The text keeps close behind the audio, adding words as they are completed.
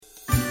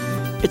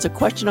It's a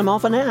question I'm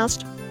often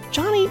asked.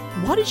 Johnny,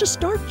 why did you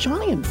start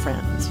Joni and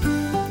Friends?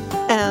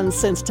 And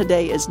since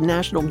today is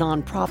National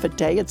Nonprofit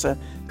Day, it's a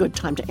good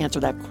time to answer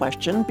that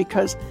question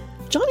because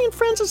Joni and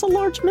Friends is a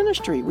large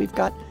ministry. We've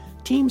got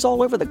teams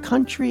all over the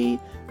country.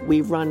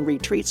 We run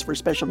retreats for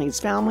special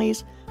needs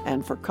families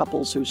and for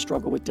couples who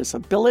struggle with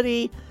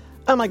disability.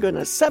 Oh my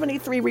goodness,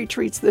 73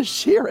 retreats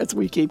this year as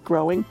we keep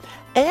growing.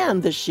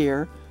 And this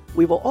year,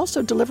 we will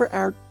also deliver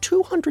our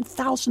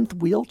 200,000th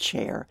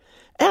wheelchair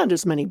and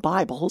as many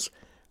Bibles.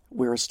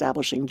 We're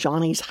establishing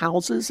Joni's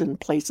houses in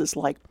places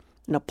like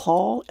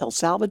Nepal, El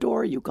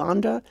Salvador,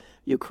 Uganda,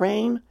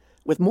 Ukraine,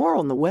 with more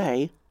on the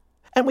way.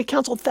 And we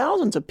counsel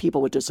thousands of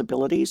people with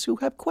disabilities who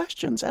have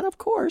questions. And of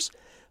course,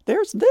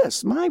 there's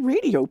this, my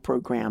radio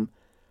program.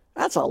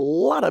 That's a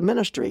lot of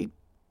ministry.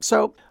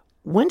 So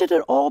when did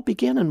it all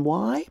begin and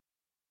why?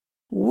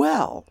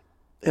 Well,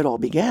 it all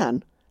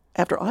began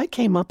after I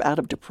came up out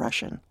of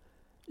depression.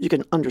 You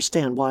can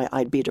understand why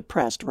I'd be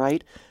depressed,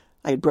 right?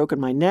 I had broken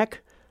my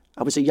neck.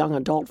 I was a young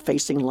adult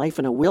facing life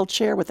in a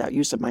wheelchair without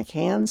use of my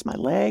hands, my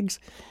legs.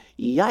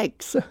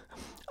 Yikes!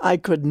 I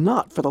could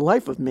not, for the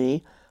life of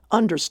me,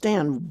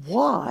 understand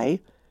why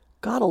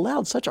God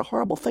allowed such a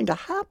horrible thing to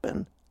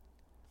happen.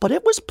 But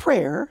it was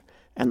prayer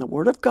and the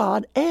Word of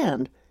God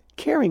and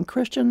caring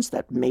Christians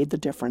that made the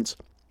difference.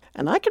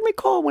 And I can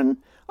recall when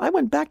I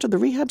went back to the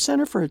rehab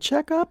center for a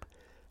checkup,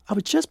 I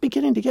was just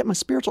beginning to get my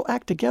spiritual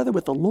act together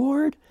with the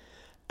Lord.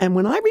 And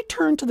when I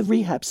returned to the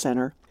rehab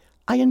center,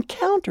 I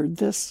encountered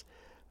this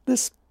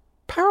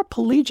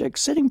paraplegic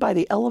sitting by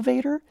the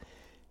elevator.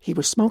 He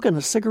was smoking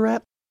a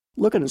cigarette,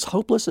 looking as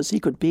hopeless as he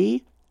could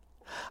be.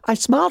 I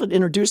smiled and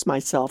introduced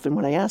myself, and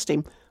when I asked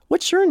him,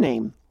 "What's your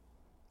name?"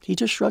 he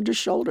just shrugged his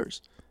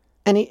shoulders.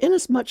 And he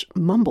inasmuch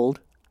mumbled,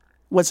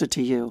 "What's it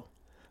to you?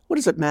 What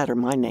does it matter,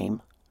 my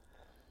name?"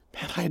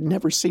 Man, I had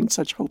never seen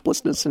such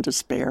hopelessness and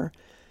despair.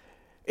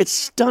 It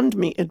stunned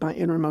me in my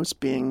innermost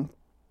being,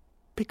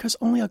 because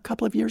only a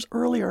couple of years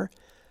earlier,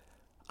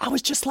 I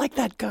was just like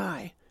that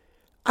guy.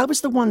 I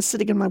was the one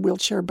sitting in my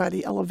wheelchair by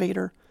the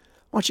elevator,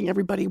 watching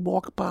everybody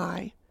walk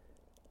by.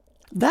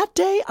 That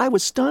day, I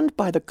was stunned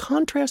by the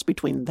contrast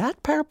between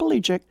that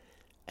paraplegic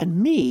and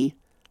me,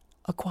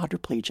 a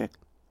quadriplegic.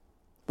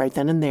 Right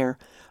then and there,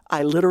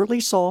 I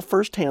literally saw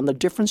firsthand the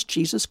difference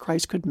Jesus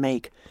Christ could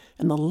make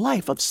in the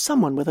life of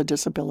someone with a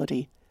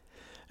disability.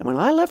 And when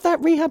I left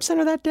that rehab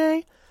center that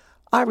day,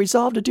 I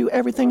resolved to do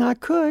everything I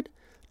could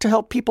to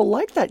help people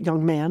like that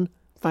young man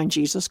find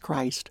Jesus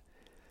Christ.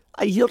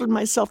 I yielded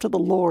myself to the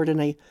Lord in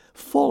a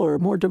fuller,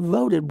 more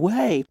devoted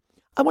way.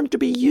 I wanted to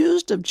be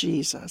used of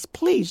Jesus.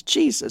 Please,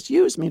 Jesus,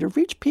 use me to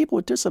reach people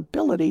with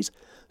disabilities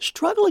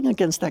struggling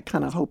against that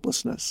kind of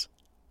hopelessness.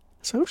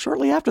 So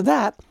shortly after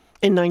that,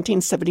 in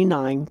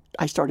 1979,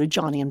 I started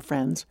Joni and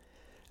Friends.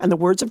 And the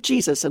words of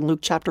Jesus in Luke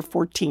chapter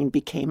 14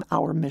 became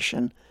our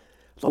mission.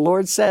 The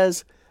Lord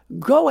says,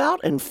 "Go out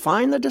and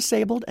find the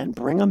disabled and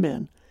bring them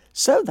in,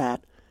 so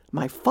that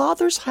my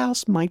Father's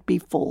house might be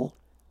full."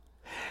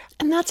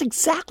 And that's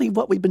exactly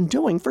what we've been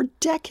doing for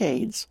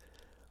decades.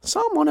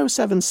 Psalm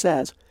 107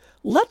 says,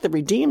 "Let the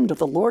redeemed of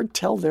the Lord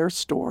tell their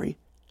story."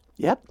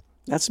 Yep,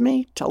 that's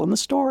me telling the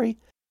story.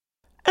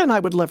 And I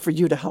would love for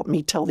you to help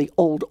me tell the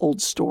old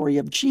story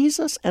of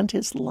Jesus and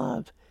his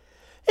love,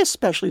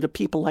 especially to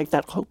people like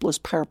that hopeless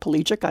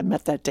paraplegic I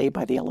met that day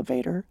by the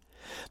elevator.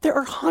 There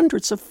are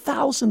hundreds of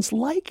thousands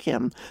like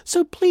him,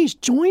 so please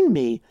join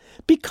me.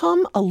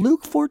 Become a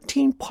Luke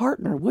 14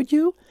 partner, would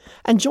you?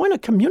 And join a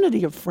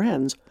community of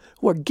friends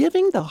who are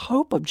giving the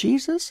hope of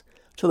Jesus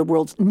to the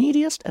world's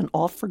neediest and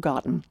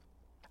oft-forgotten.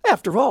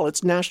 After all,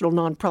 it's National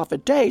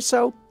Nonprofit Day,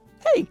 so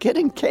hey, get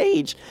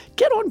engaged,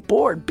 get on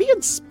board, be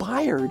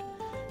inspired.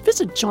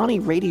 Visit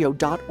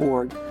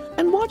johnnyradio.org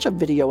and watch a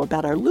video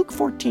about our Luke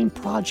 14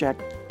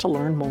 project to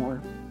learn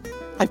more.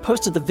 I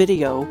posted the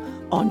video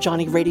on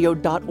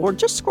johnnyradio.org.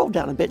 Just scroll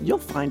down a bit and you'll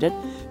find it.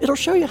 It'll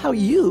show you how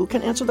you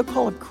can answer the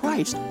call of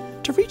Christ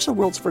to reach the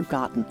world's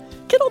forgotten.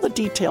 Get all the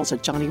details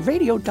at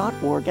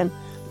johnnyradio.org, and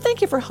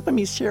thank you for helping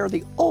me share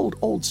the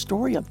old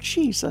story of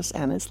Jesus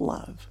and his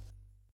love.